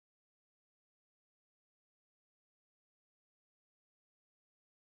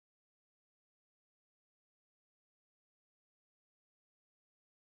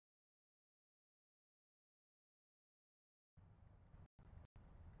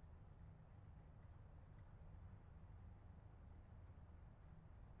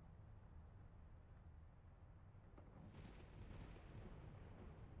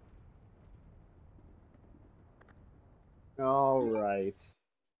All right.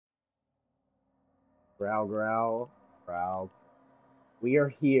 Growl, growl, growl. We are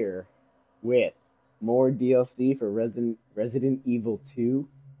here with more DLC for Resident Evil 2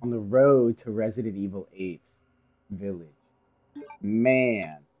 on the road to Resident Evil 8 Village.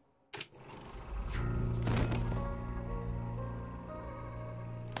 Man.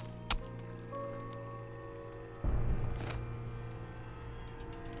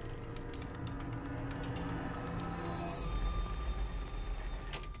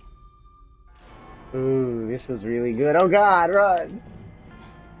 Ooh, this was really good. Oh God, run!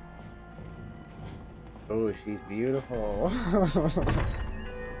 Oh, she's beautiful.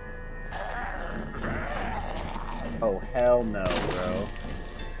 Oh, hell no, bro.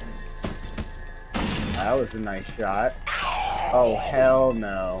 That was a nice shot. Oh, hell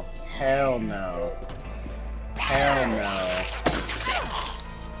no. Hell no. Hell no.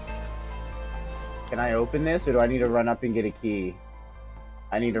 Can I open this, or do I need to run up and get a key?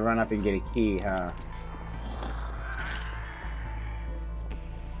 I need to run up and get a key, huh?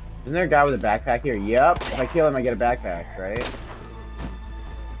 Isn't there a guy with a backpack here? Yep. If I kill him, I get a backpack, right?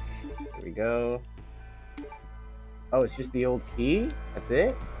 Here we go. Oh, it's just the old key? That's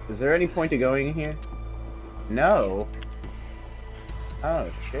it? Is there any point to going in here? No.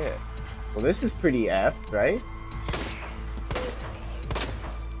 Oh, shit. Well, this is pretty effed, right?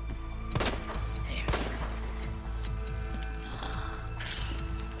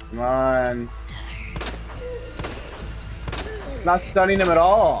 Come on. It's not stunning him at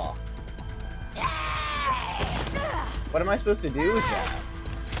all. What am I supposed to do with that?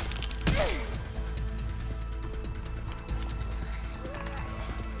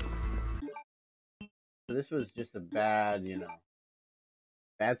 So this was just a bad,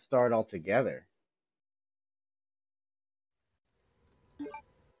 bad start altogether.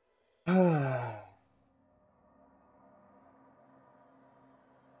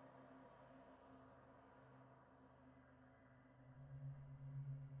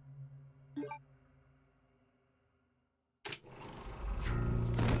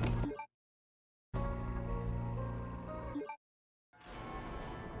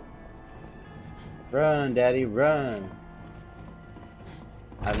 Run, Daddy, run.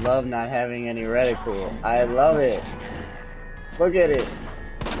 I love not having any reticle. I love it. Look at it.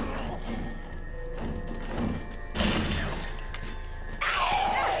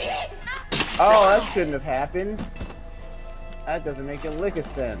 Oh, that shouldn't have happened. That doesn't make a lick of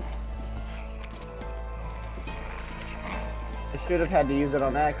sense. I should have had to use it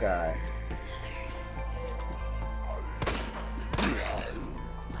on that guy.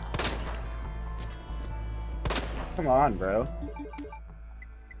 Come on, bro.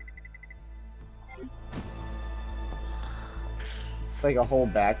 It's like a whole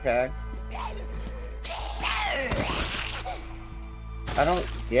backpack. I don't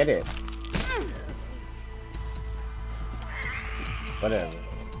get it. Whatever.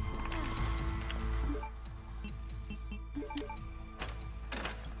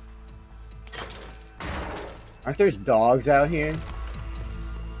 Aren't there dogs out here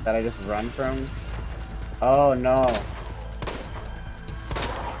that I just run from? Oh no.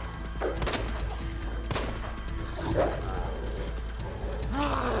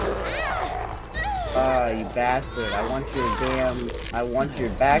 Ah, you bastard. I want your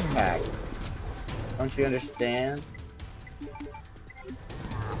backpack. Don't you understand?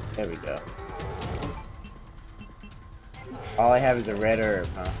 There we go. All I have is a red herb,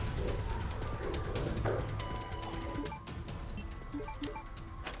 huh?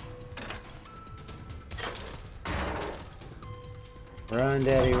 Run,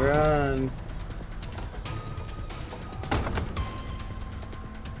 Daddy, run!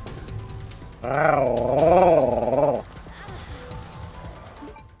 Ow.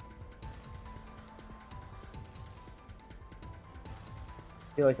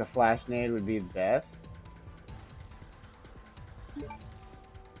 I feel like a flash nade would be the best.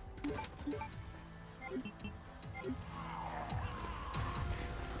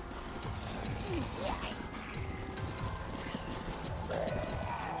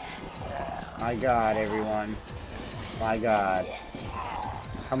 My God, everyone. My God.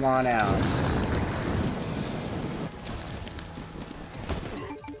 Come on out.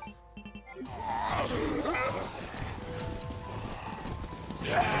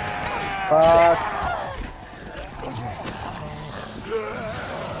 Fuck.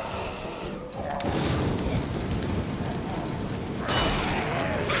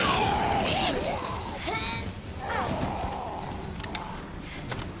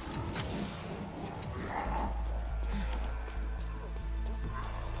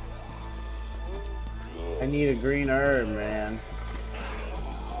 need a green herb, man.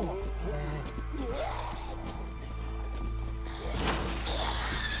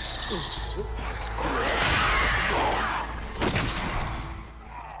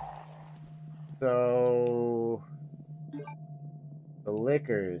 So, the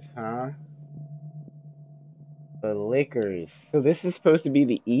liquors, huh? The liquors. So this is supposed to be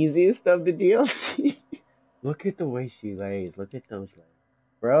the easiest of the DLC? Look at the way she lays. Look at those legs.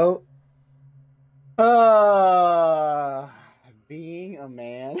 Bro. Being a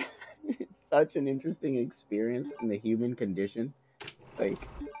man is such an interesting experience in the human condition. Like,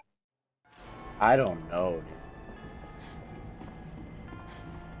 I don't know,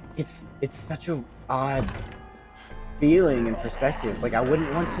 dude. It's such a odd feeling and perspective. Like, I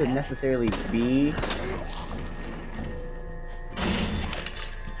wouldn't want to necessarily be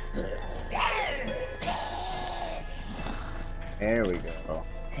there we go.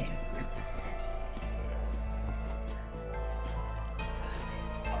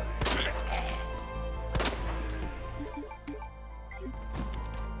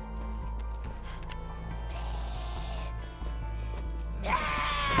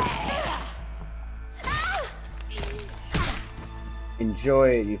 Enjoy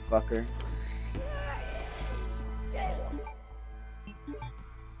it, you fucker.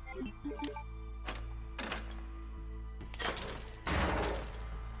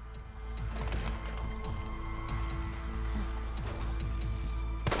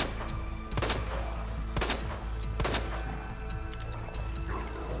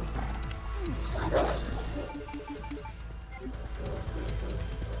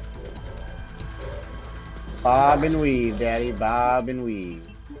 Bob and weave, daddy, bob and weave.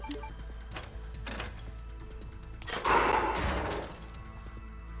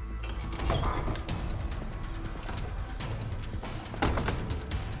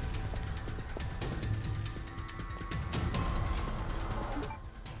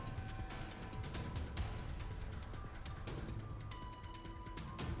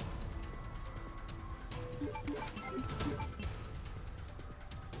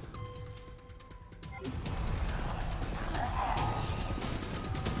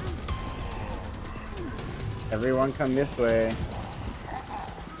 Everyone come this way.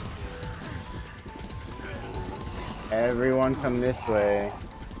 Everyone come this way.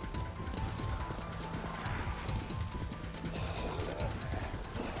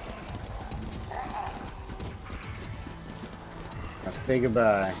 Now say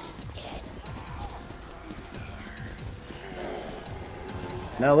goodbye.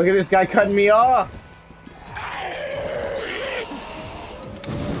 No, look at this guy cutting me off.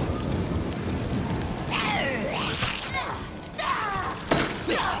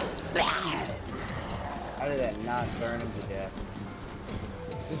 How did that not burn him to death?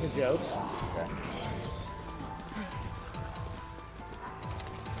 Is this a joke? Okay.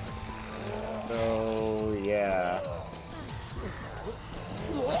 So, yeah.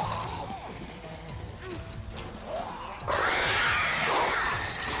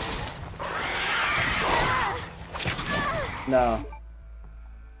 No.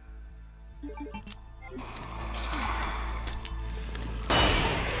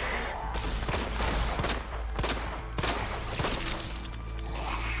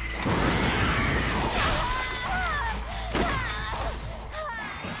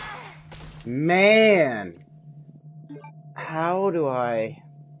 Man, how do I?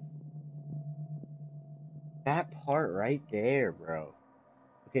 That part right there, bro.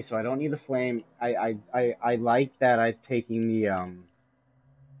 Okay, so I don't need the flame. I like that I'm taking the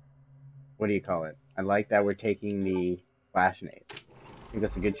what do you call it? I like that we're taking the flash nade. I think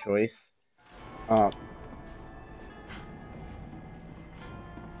that's a good choice.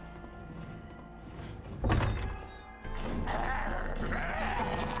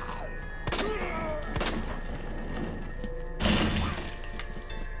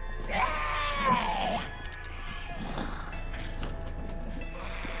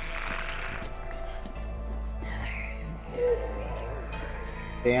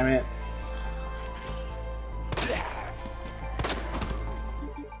 Damn it.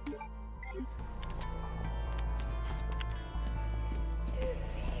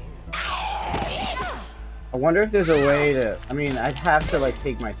 I wonder if there's a way to, I mean, I'd have to like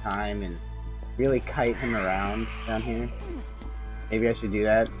take my time and really kite him around down here. Maybe I should do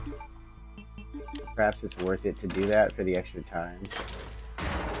that. Perhaps it's worth it to do that for the extra time.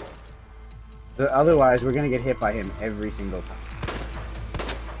 But otherwise, we're gonna get hit by him every single time.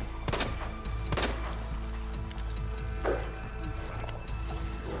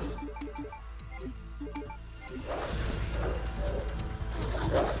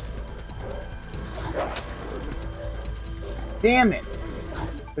 Damn it!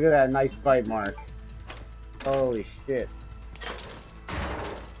 Look at that nice fight, Mark. Holy shit.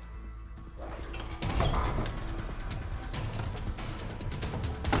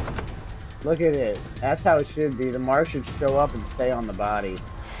 Look at it. That's how it should be. The mark should show up and stay on the body.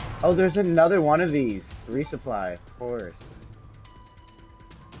 Oh, there's another one of these. Resupply, of course.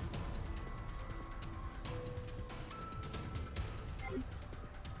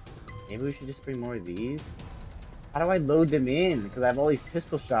 Maybe we should just bring more of these? How do I load them in? Because I have all these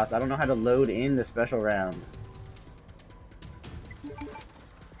pistol shots. I don't know how to load in the special rounds.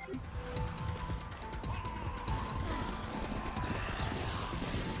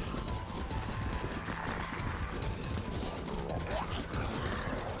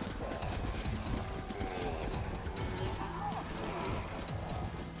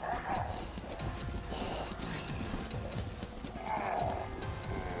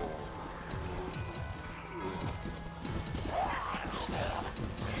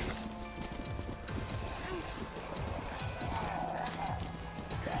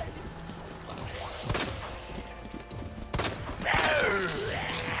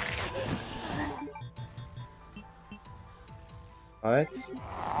 What?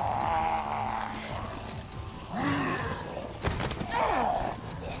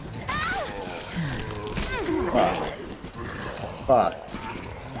 Fuck.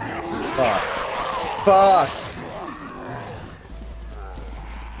 Fuck. Fuck!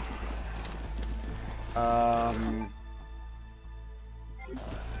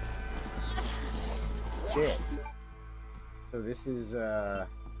 Shit. So this is, are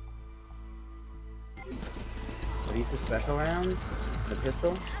these the special rounds? The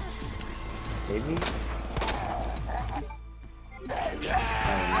pistol? Maybe?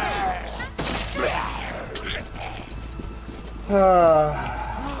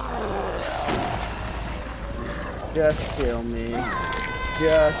 Just kill me.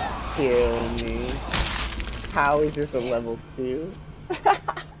 Just kill me. How is this a level 2?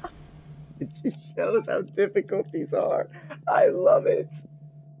 It just shows how difficult these are. I love it.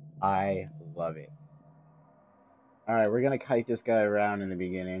 I love it. Alright, we're gonna kite this guy around in the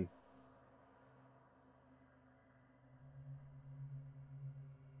beginning.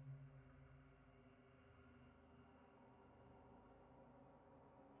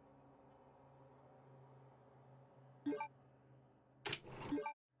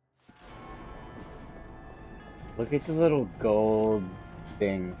 Look at the little gold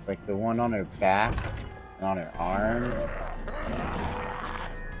things, like the one on her back and on her arm.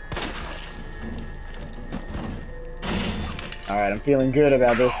 Alright, I'm feeling good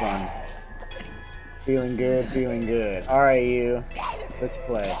about this one. Feeling good, feeling good. Alright, you. Let's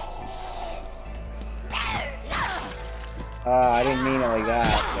play. I didn't mean it like that,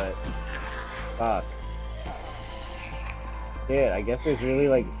 but... Fuck. Shit, I guess there's really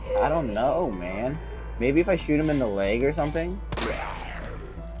like... I don't know, man. Maybe if I shoot him in the leg or something?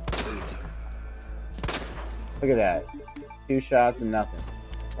 Look at that. 2 shots and nothing.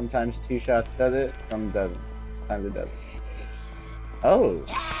 Sometimes 2 shots does it, some doesn't. Sometimes it doesn't. Oh!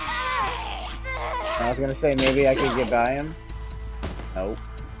 I was gonna say maybe I could get by him. Nope.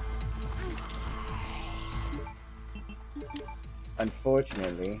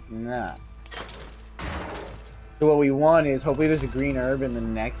 Unfortunately, not. So what we want is, hopefully there's a green herb in the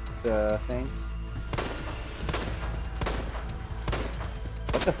next thing.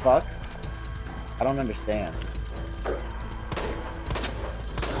 What the fuck? I don't understand.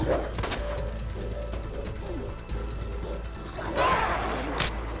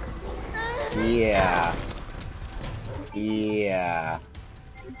 Yeah. Yeah.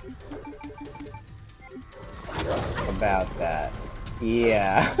 About that.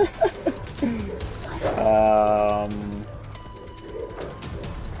 Yeah.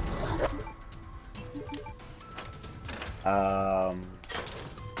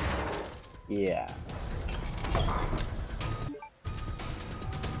 Yeah.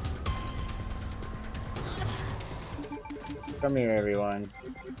 Come here, everyone.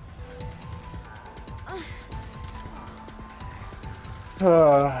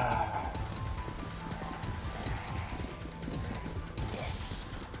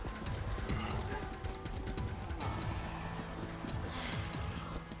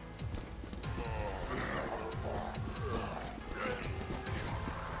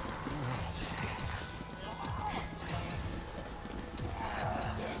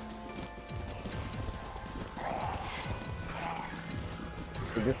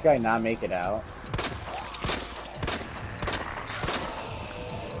 Did this guy not make it out?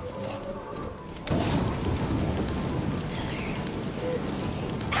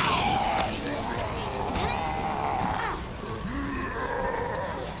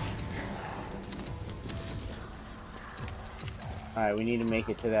 Alright, we need to make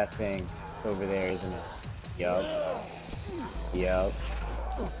it to that thing. It's over there, isn't it? Yup. Yup.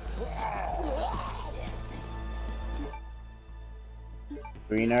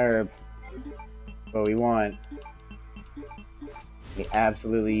 Green herb. What we want. We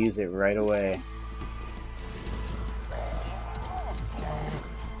absolutely use it right away.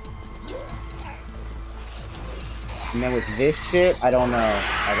 And then with this shit, I don't know.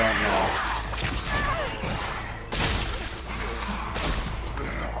 I don't know.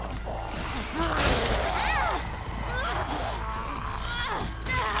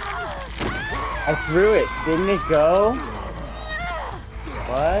 I threw it. Didn't it go?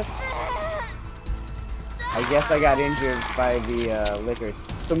 What? I guess I got injured by the liquors.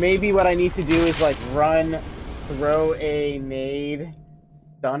 So maybe what I need to do is like run, throw a nade,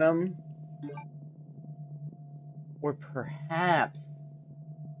 stun him. Or perhaps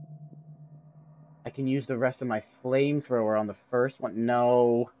I can use the rest of my flamethrower on the first one.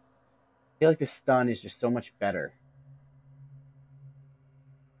 No. I feel like the stun is just so much better.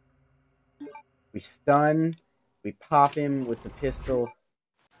 We stun, we pop him with the pistol,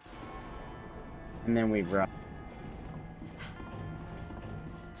 and then we run.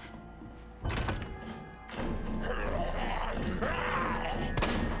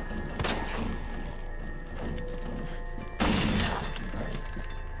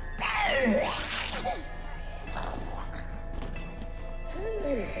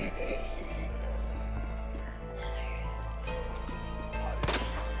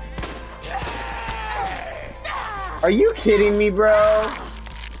 Are you kidding me, bro?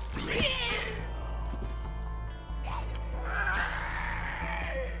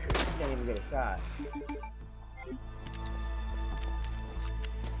 Can't even get a shot.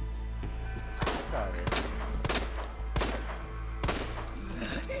 Sorry.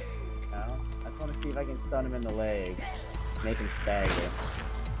 No? I just want to see if I can stun him in the leg. Make him stagger.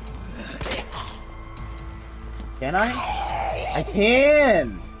 Can I? I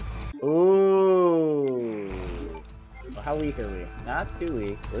can! Ooh. How weak are we? Not too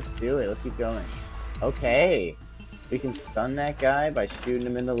weak. Let's do it. Let's keep going. Okay. We can stun that guy by shooting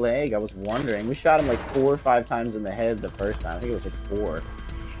him in the leg. I was wondering. We shot him like 4 or 5 times in the head the first time. I think it was like 4.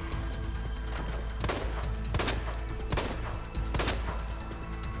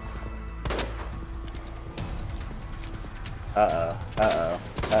 Uh-oh. Uh-oh.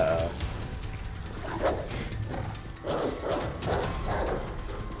 Uh-oh.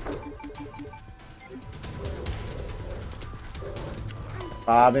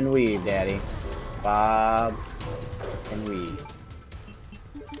 Bob and weave, Daddy. Bob and weave.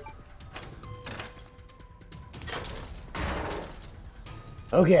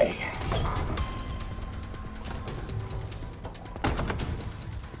 Okay.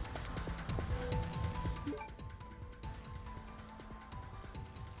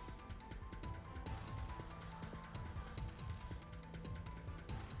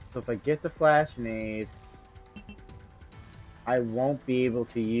 So if I get the flash nade, I won't be able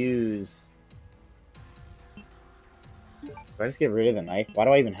to use... Do I just get rid of the knife? Why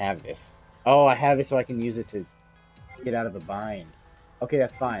do I even have this? Oh, I have it so I can use it to get out of a bind. Okay,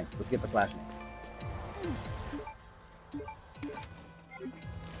 that's fine. Let's get the flash nade.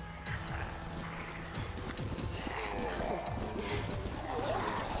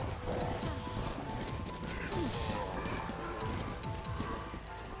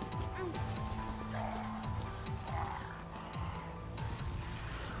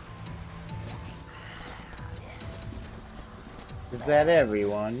 Is that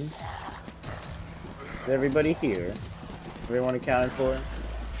everyone? Is everybody here? Everyone accounted for?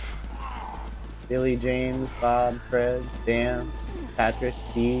 Billy, James, Bob, Fred, Dan, Patrick,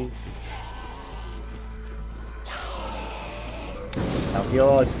 Steve. Now if you'll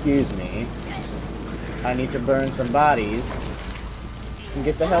all excuse me, I need to burn some bodies and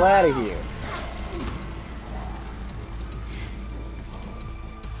get the hell out of here.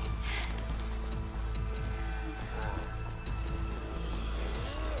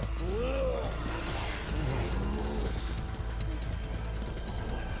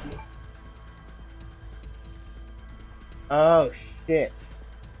 Oh shit.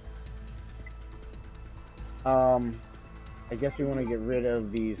 I guess we want to get rid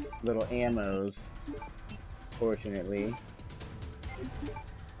of these little ammos, fortunately.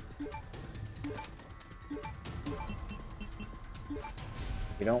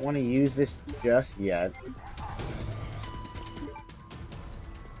 We don't want to use this just yet.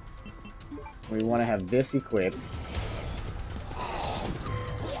 We want to have this equipped.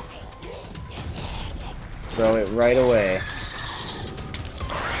 Throw it right away.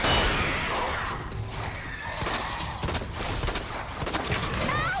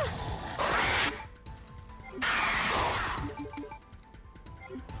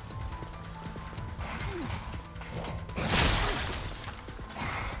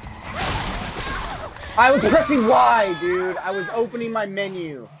 I was pressing Y, dude. I was opening my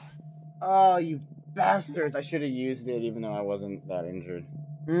menu. Oh, you bastards. I should have used it even though I wasn't that injured.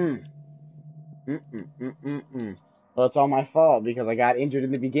 Well, it's all my fault because I got injured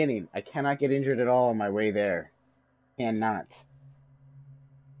in the beginning. I cannot get injured at all on my way there. Cannot.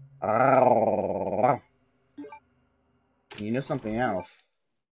 You know something else?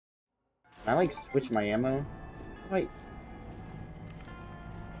 Can I, like, switch my ammo? Wait.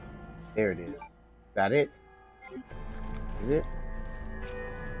 There it is. Is that it? Is it?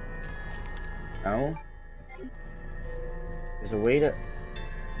 No? There's a way to...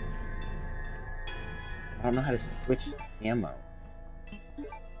 I don't know how to switch ammo.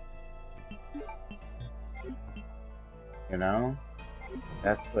 You know?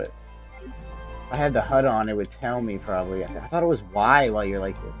 That's what... If I had the HUD on, it would tell me, probably. I thought it was Y while you're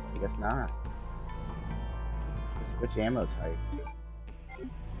like this. I guess not. Switch ammo type.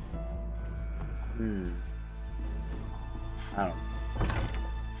 I don't know.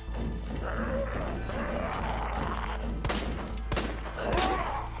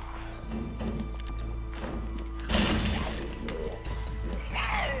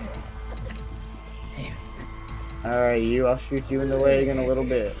 Alright, you. I'll shoot you in the leg in a little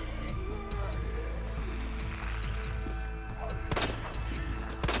bit.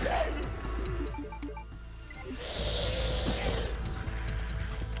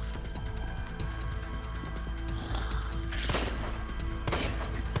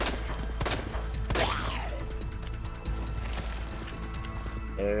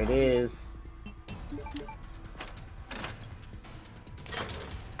 There it is.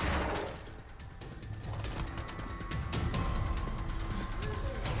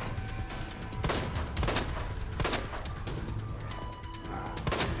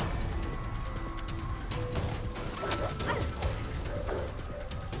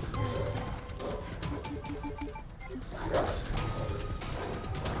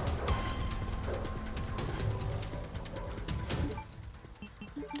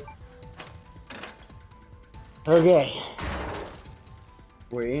 Okay.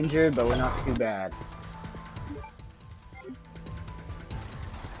 We're injured, but we're not too bad.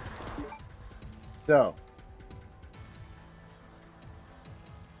 So.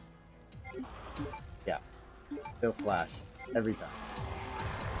 Yeah. Still flash. Every time.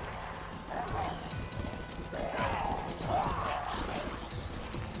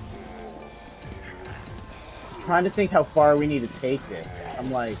 I'm trying to think how far we need to take this.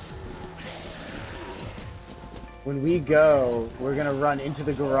 I'm like... When we go, we're gonna run into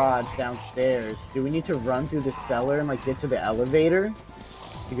the garage downstairs. Do we need to run through the cellar and like get to the elevator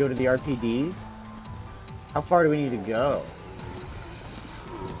to go to the RPD? How far do we need to go?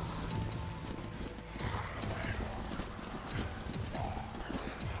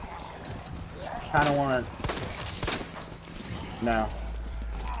 Kinda want... No.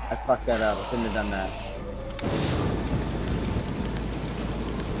 I fucked that up. I shouldn't have done that.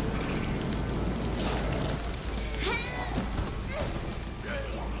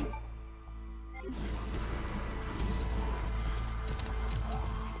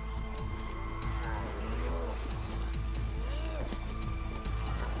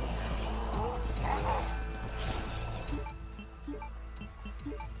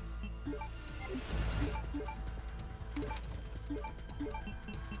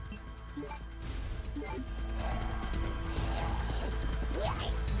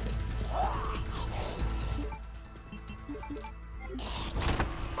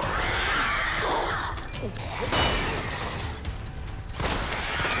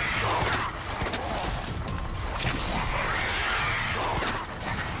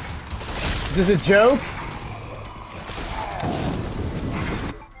 Is this a joke?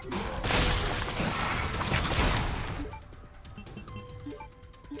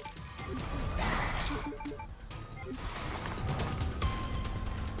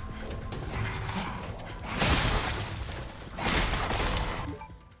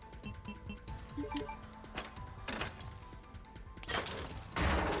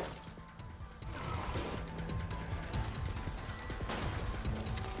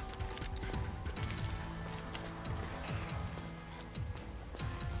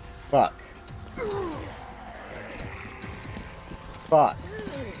 Fuck. Fuck.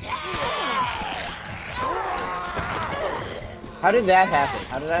 How did that happen?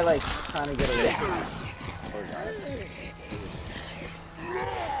 How did I, like, kind of get away from it? Oh, God.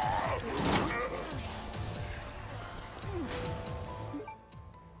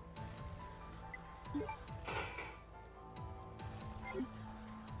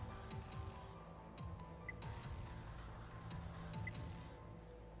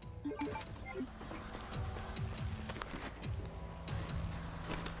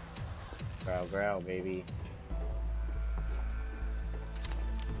 Growl, growl, baby.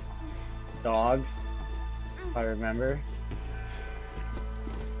 Dogs, if I remember.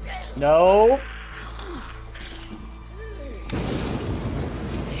 No!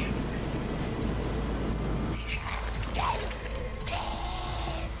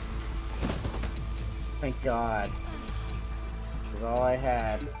 Thank God. That's all I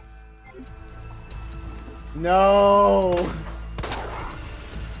had. No!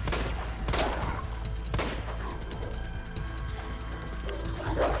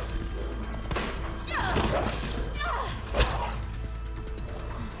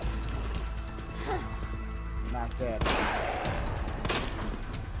 Not dead.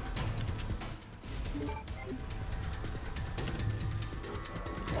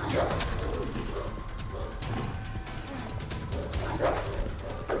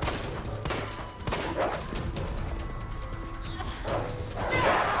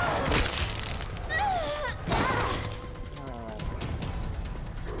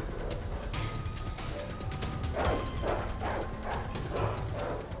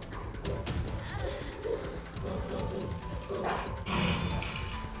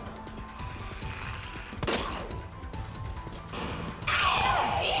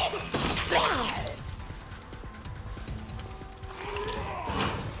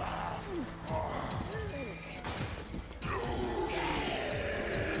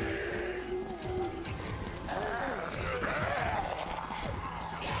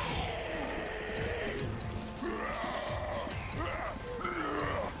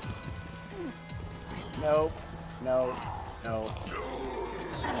 No, no, no.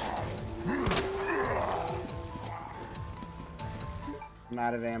 I'm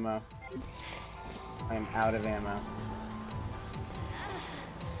out of ammo. I am out of ammo.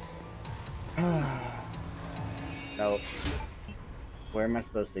 Nope. Where am I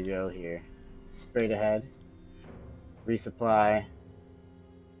supposed to go here? Straight ahead? Resupply?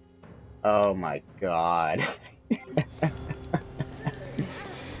 Oh my God.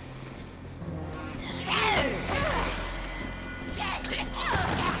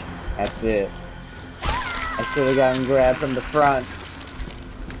 That's it. I should have gotten grabbed from the front.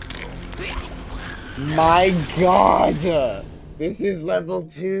 My God! This is level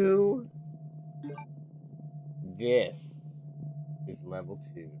 2? This is level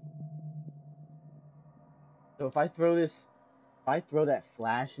 2. So if I throw that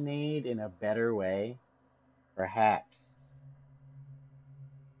flash nade in a better way, perhaps.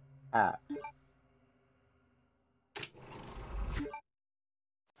 I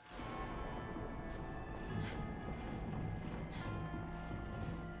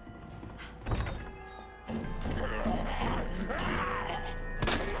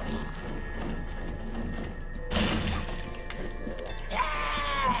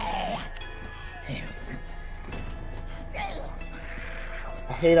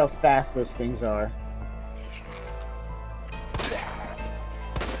hate how fast those things are.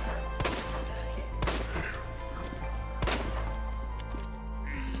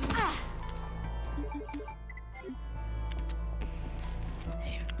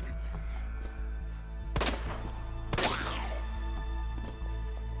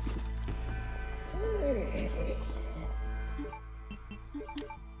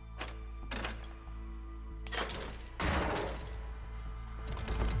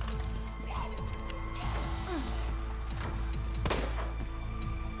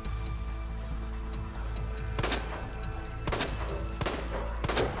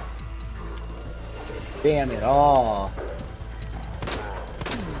 Damn it all.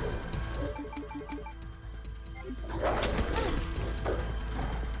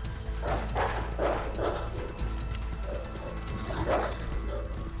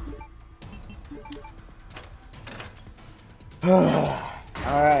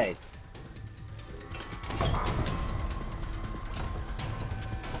 All right.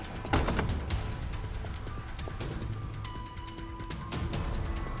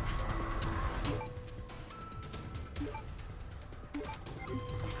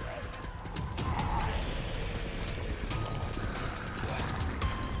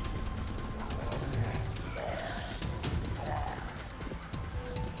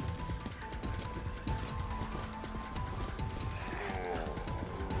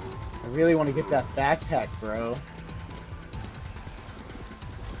 I really want to get that backpack, bro.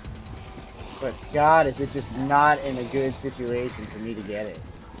 But God, is it just not in a good situation for me to get it.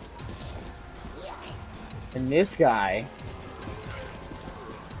 And this guy,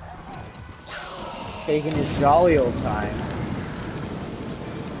 taking his jolly old time.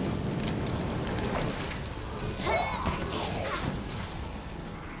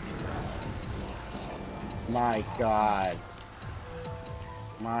 My God.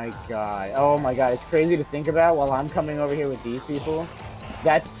 My God. Oh my God. It's crazy to think about while I'm coming over here with these people.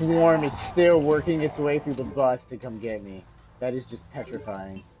 That swarm is still working its way through the bus to come get me. That is just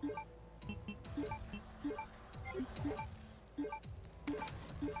petrifying.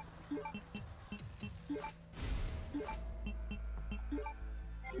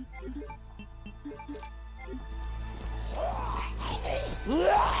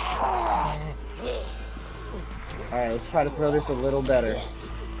 Alright, let's try to throw this a little better.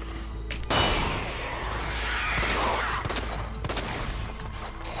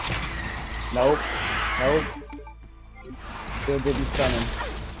 Nope. Nope. Still didn't stun him.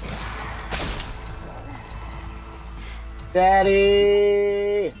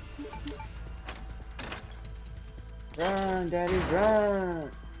 Daddy! Run, Daddy,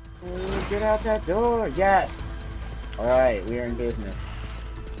 run! Get out that door! Yes! Alright, we are in business.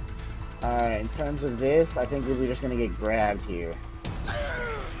 Alright, in terms of this, I think we're just gonna get grabbed here.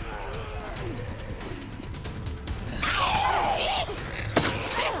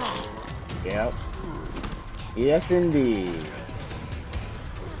 Yep. Yes, indeed.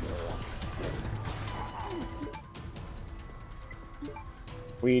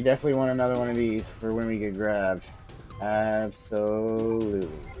 We definitely want another one of these for when we get grabbed. Absolutely.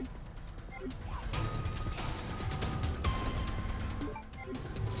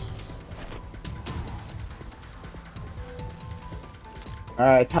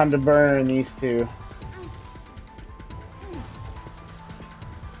 Alright, time to burn these two.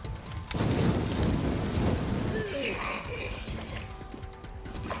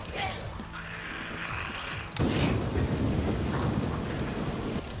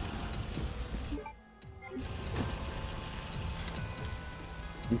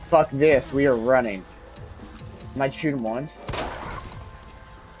 And fuck this, we are running. Might shoot him once.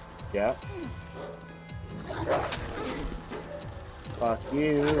 Yep. Fuck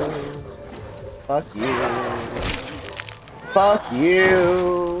you. Fuck you. Fuck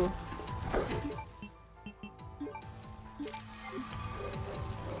you.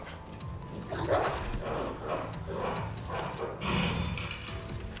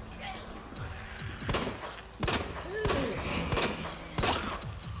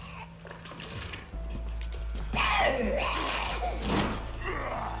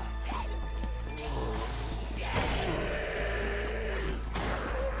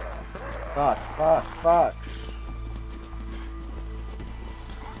 Fuck, fuck, fuck.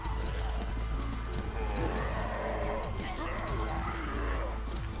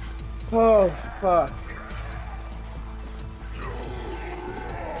 Oh, fuck.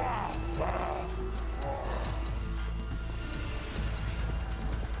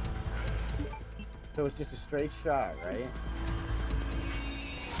 So it's just a straight shot, right?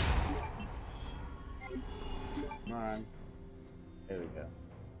 Come on. There we go.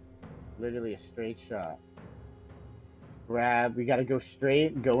 Literally a straight shot. Grab. We gotta go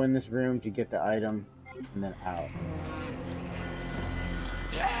straight, go in this room to get the item, and then out.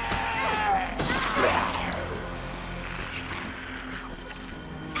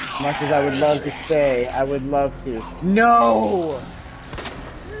 As much as I would love to stay, I would love to. No!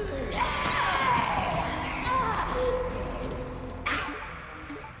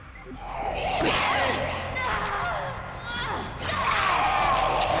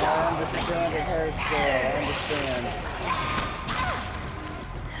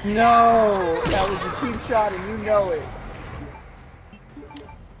 No! That was a cheap shot and you know it.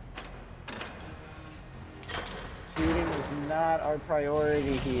 Shooting is not our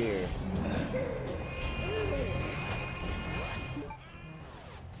priority here.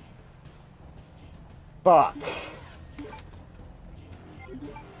 Fuck.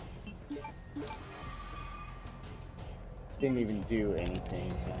 Didn't even do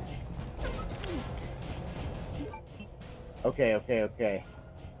anything. Okay, okay, okay.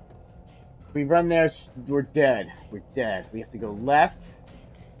 If we run there, we're dead. We're dead. We have to go left.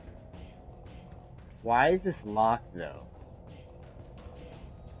 Why is this locked, though?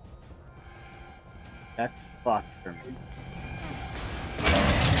 That's fucked for me.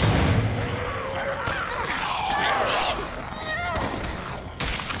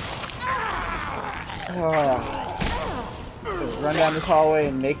 Just run down this hallway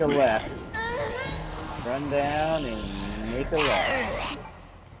and make a left. Run down and make a left.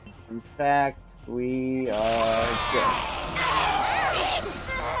 In fact, we are dead.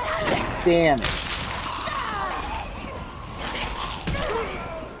 Damn it.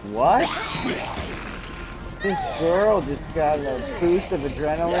 What? This girl just got a boost of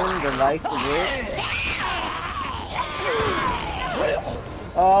adrenaline, the likes of it.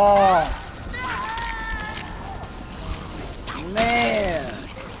 Oh. man!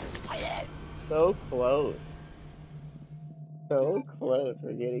 So close. So close.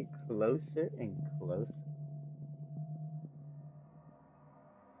 We're getting closer and closer.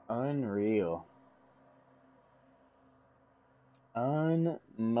 Unreal.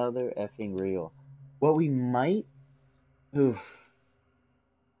 Unmother effing real. What we might... Oof.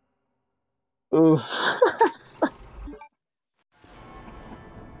 Oof.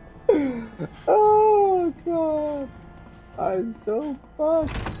 Oh, God. I'm so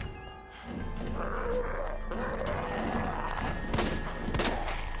fucked.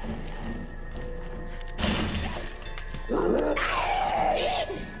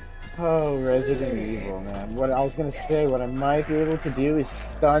 Oh, Resident Evil, man. What I was gonna say, what I might be able to do is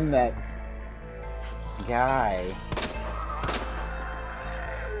stun that guy.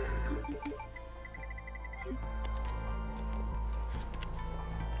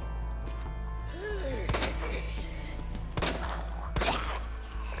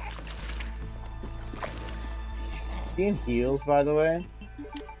 Seeing heels, by the way.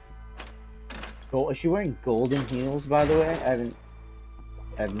 Is she wearing golden heels, by the way? I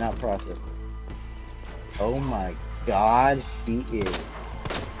have not processed it. Oh my God, she is.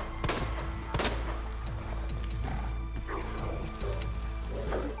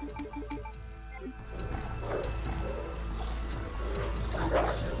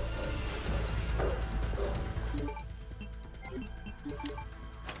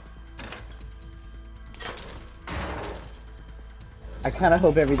 I kind of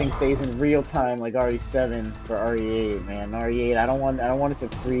hope everything stays in real time like RE7 for RE8, man. RE8, I don't want it to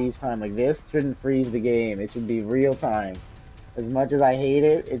freeze time. Like, this shouldn't freeze the game. It should be real time. As much as I hate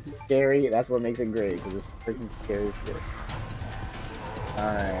it, it's scary. That's what makes it great, because it's freaking scary shit.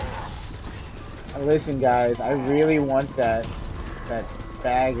 Alright. Listen, guys, I really want that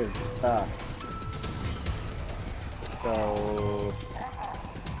bag of stuff. So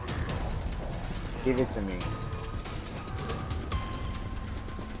give it to me.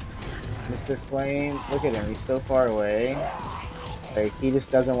 Mr. Flame, look at him, he's so far away. Like, he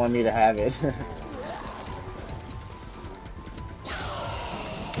just doesn't want me to have it.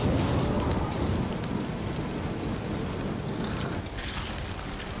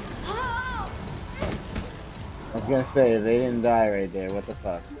 I was gonna say, they didn't die right there, what the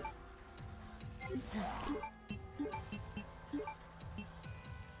fuck?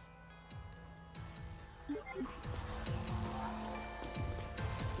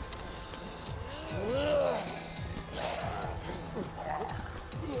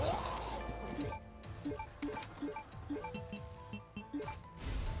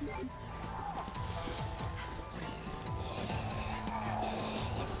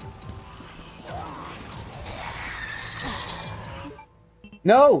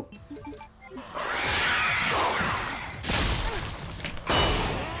 No!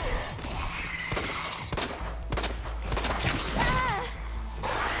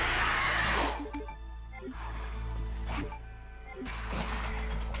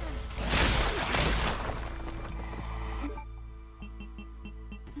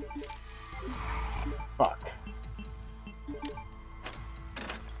 Fuck.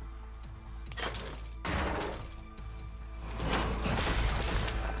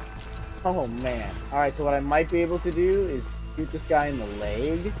 Oh man. Alright, so what I might be able to do is shoot this guy in the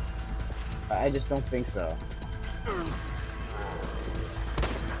leg. I just don't think so.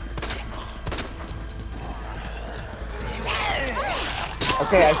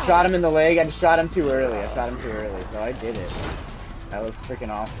 Okay, I shot him in the leg. I just shot him too early. So I did it. That was freaking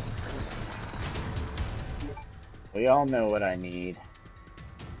awesome. We all know what I need.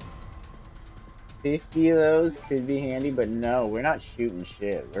 50 of those could be handy, but no, we're not shooting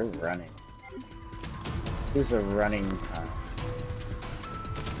shit. We're running. This is a running time.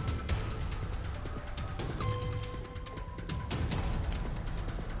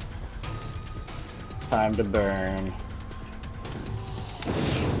 Time to burn.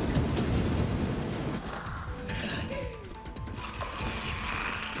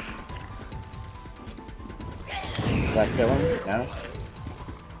 Did I kill him? No?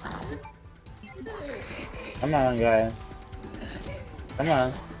 Come on, guy. Come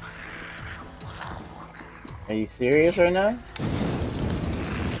on. Are you serious right now?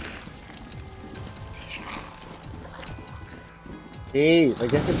 Jeez, like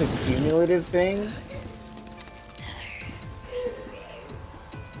this is a cumulative thing?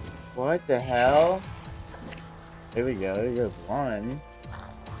 What the hell? There we go, there goes one.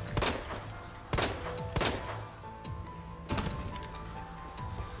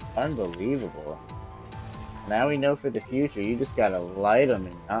 Unbelievable. Now we know for the future, you just gotta light them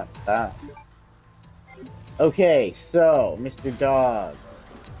and not stop. Okay, so, Mr. Dog.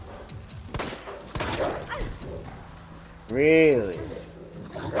 Really?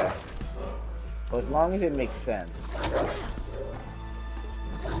 Okay. Well, as long as it makes sense.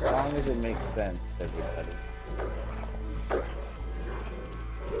 As long as it makes sense, everybody.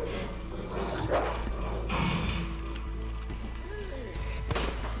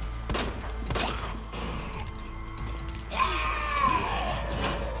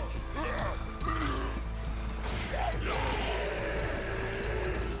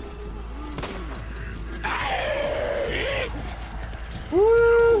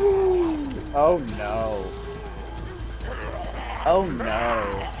 Woo! Oh no. Oh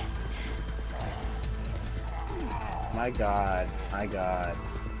no. My god. My god.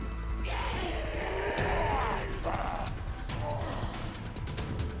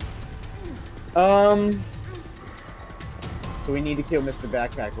 So we need to kill Mr.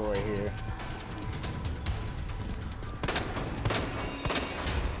 Backpack Boy here.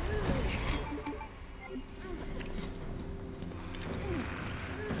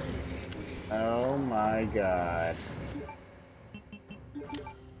 Oh my god.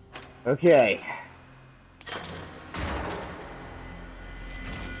 Okay.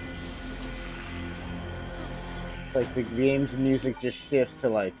 Like the game's music just shifts to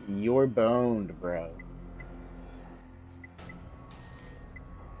like, you're boned, bro.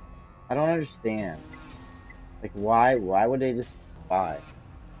 I don't understand. Like why would they just buy?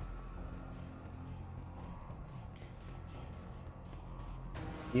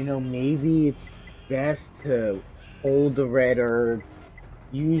 You know, maybe it's best to hold the red herb,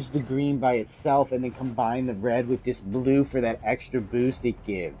 use the green by itself, and then combine the red with this blue for that extra boost it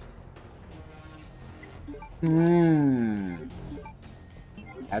gives.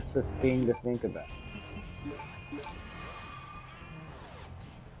 That's a thing to think about.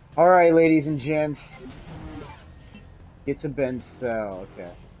 Alright, ladies and gents. Get to Ben's cell. Okay.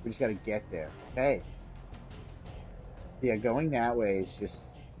 We just gotta get there. Okay. Yeah, going that way is just...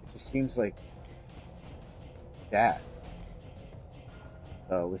 It just seems like... that.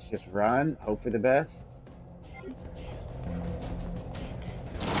 So, let's just run. Hope for the best.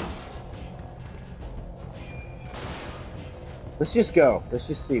 Let's just go. Let's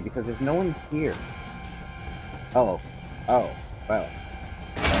just see, because there's no one here. Oh. Oh. Well.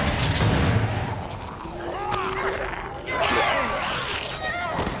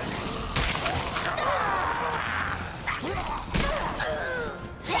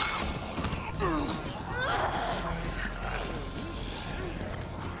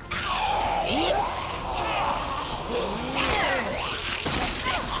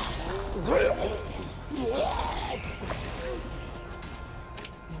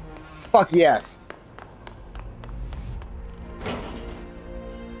 Fuck yes.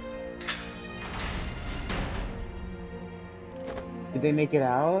 Did they make it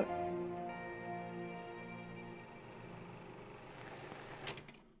out?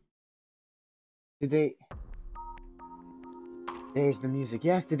 Did they... There's the music.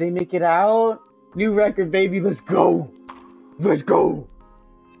 Yes, did they make it out? New record, baby. Let's go. Let's go.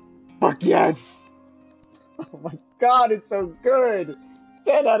 Fuck yes. Oh my god, it's so good.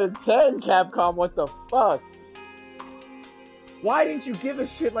 10 out of 10, Capcom. What the fuck? Why didn't you give a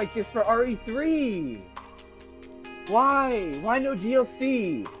shit like this for RE3? Why? Why no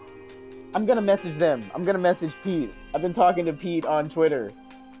DLC? I'm gonna message them. I'm gonna message Pete. I've been talking to Pete on Twitter.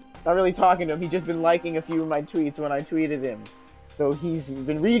 Not really talking to him. He's just been liking a few of my tweets when I tweeted him. So he's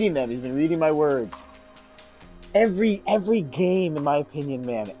been reading them. He's been reading my words. Every game, in my opinion,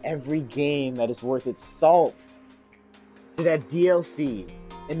 man, every game that is worth its salt should have DLC.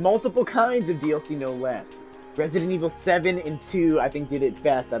 And multiple kinds of DLC, no less. Resident Evil 7 and 2, I think, did it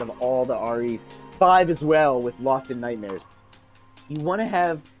best out of all the REs. 5 as well, with Lost in Nightmares. You want to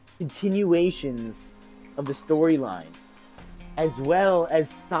have continuations of the storyline, as well as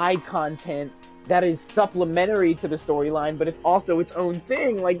side content that is supplementary to the storyline, but it's also its own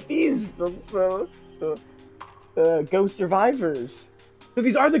thing, like these, Ghost Survivors. So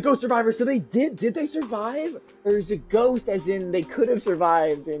these are the Ghost Survivors, so did they survive? Or is it Ghost as in they could have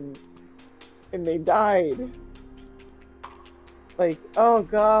survived and they died? Like, oh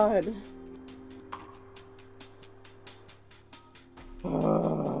god.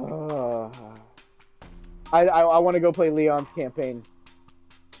 I want to go play Leon's campaign.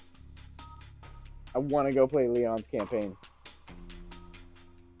 I want to go play Leon's campaign.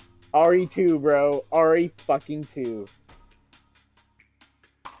 RE2, bro. RE fucking 2.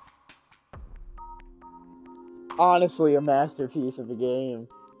 Honestly, a masterpiece of a game.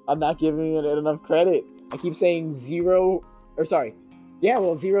 I'm not giving it enough credit. I keep saying Yeah,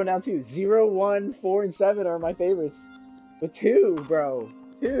 well, 0 now too. 0, 1, 4, and 7 are my favorites. But 2, bro.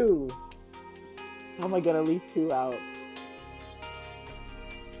 2. How am I gonna leave 2 out?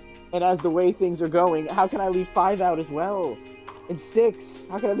 And as the way things are going, how can I leave 5 out as well? And 6.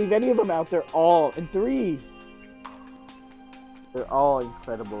 How can I leave any of them out? They're all. And 3. They're all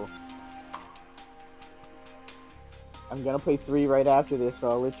incredible. I'm gonna play 3 right after this, so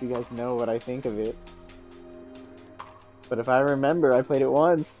I'll let you guys know what I think of it. But if I remember, I played it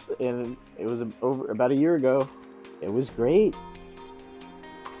once, and it was over about a year ago. It was great.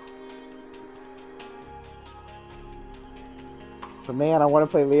 But man, I want to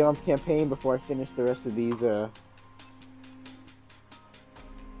play Leon's campaign before I finish the rest of these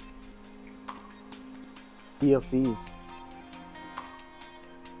DLCs.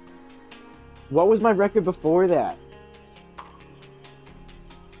 What was my record before that?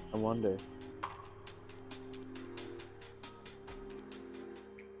 I wonder.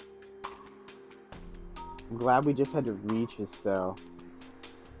 I'm glad we just had to reach his cell.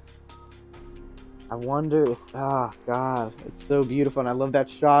 I wonder if... Ah, God. It's so beautiful, and I love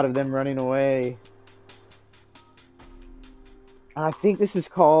that shot of them running away. And I think this is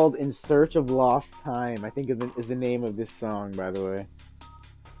called In Search of Lost Time. I think is the name of this song, by the way.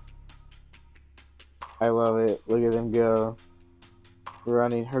 I love it. Look at them go.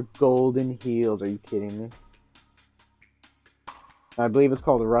 Running her golden heels. Are you kidding me? I believe it's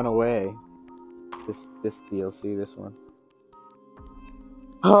called Runaway. This DLC, this one.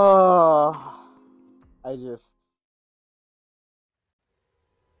 Oh, I just...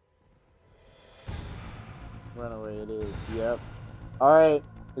 Runaway it is. Yep. Alright,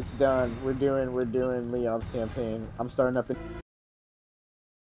 it's done. We're doing Leon's campaign. I'm starting up in